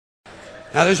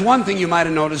Now, there's one thing you might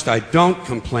have noticed I don't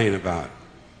complain about.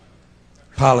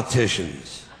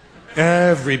 Politicians.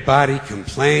 Everybody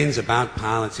complains about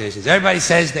politicians. Everybody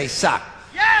says they suck.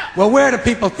 Yeah! Well, where do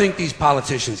people think these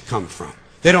politicians come from?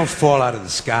 They don't fall out of the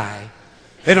sky.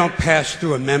 They don't pass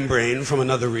through a membrane from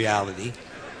another reality.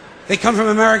 They come from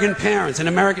American parents and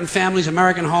American families,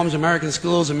 American homes, American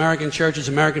schools, American churches,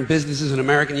 American businesses, and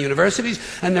American universities,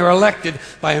 and they're elected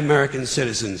by American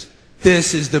citizens.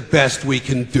 This is the best we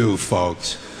can do,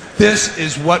 folks. This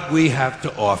is what we have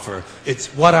to offer. It's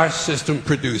what our system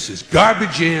produces.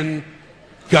 Garbage in,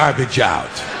 garbage out.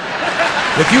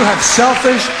 If you have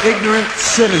selfish, ignorant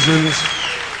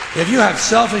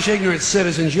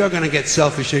citizens, you're going to get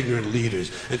selfish, ignorant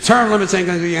leaders. And term limits ain't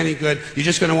going to do you any good. You're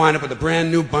just going to wind up with a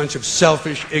brand new bunch of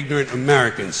selfish, ignorant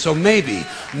Americans. So maybe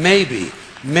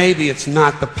it's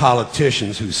not the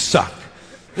politicians who suck.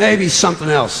 Maybe something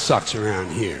else sucks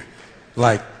around here.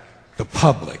 Like the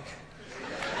public.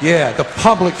 Yeah, the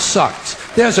public sucks.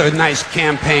 There's a nice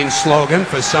campaign slogan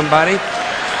for somebody.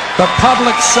 The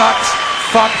public sucks.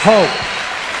 Fuck hope.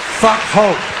 Fuck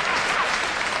hope.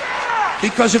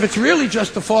 Because if it's really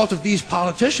just the fault of these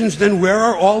politicians, then where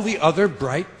are all the other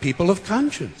bright people of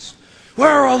conscience? Where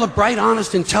are all the bright,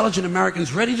 honest, intelligent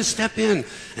Americans ready to step in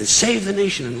and save the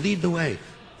nation and lead the way?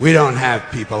 We don't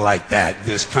have people like that in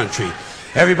this country.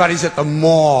 Everybody's at the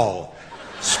mall,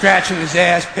 scratching his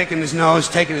ass, picking his nose,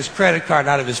 taking his credit card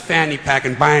out of his fanny pack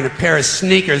and buying a pair of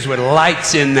sneakers with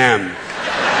lights in them.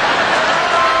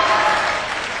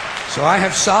 So I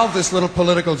have solved this little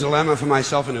political dilemma for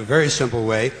myself in a very simple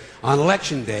way. On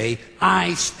election day,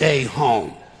 I stay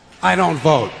home. I don't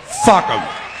vote. Fuck them.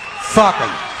 Fuck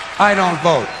them. I don't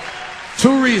vote.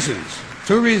 Two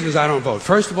reasons I don't vote.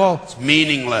 First of all, it's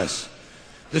meaningless.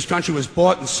 This country was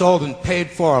bought and sold and paid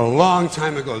for a long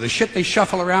time ago. The shit they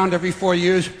shuffle around every 4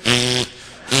 years doesn't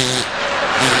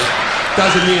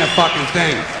mean a fucking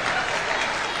thing.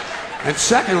 And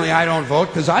secondly, I don't vote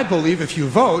because I believe if you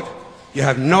vote, you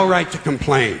have no right to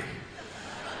complain.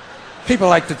 People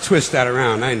like to twist that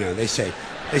around, I know. They say,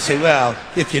 well,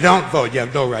 if you don't vote, you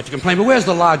have no right to complain. But where's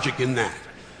the logic in that?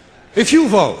 If you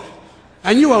vote,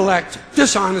 and you elect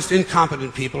dishonest,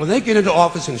 incompetent people, and they get into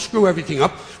office and screw everything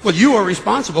up, well, you are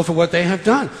responsible for what they have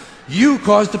done. You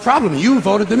caused the problem. You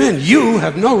voted them in. You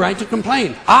have no right to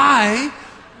complain. I,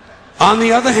 on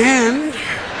the other hand,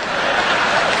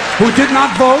 who did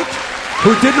not vote,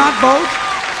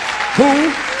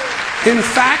 who, in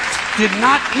fact, did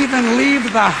not even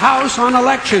leave the house on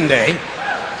election day,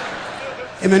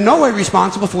 am in no way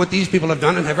responsible for what these people have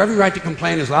done and have every right to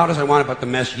complain as loud as I want about the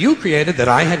mess you created that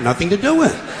I had nothing to do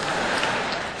with.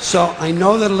 So I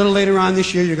know that a little later on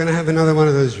this year you're going to have another one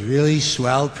of those really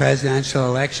swell presidential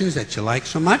elections that you like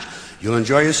so much. You'll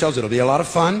enjoy yourselves. It'll be a lot of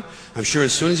fun. I'm sure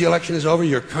as soon as the election is over,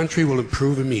 your country will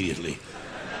improve immediately.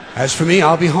 As for me,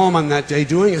 I'll be home on that day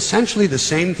doing essentially the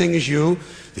same thing as you.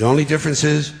 The only difference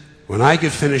is, when I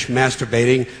get finished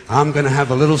masturbating, I'm going to have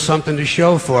a little something to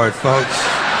show for it, folks.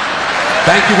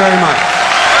 Thank you very much.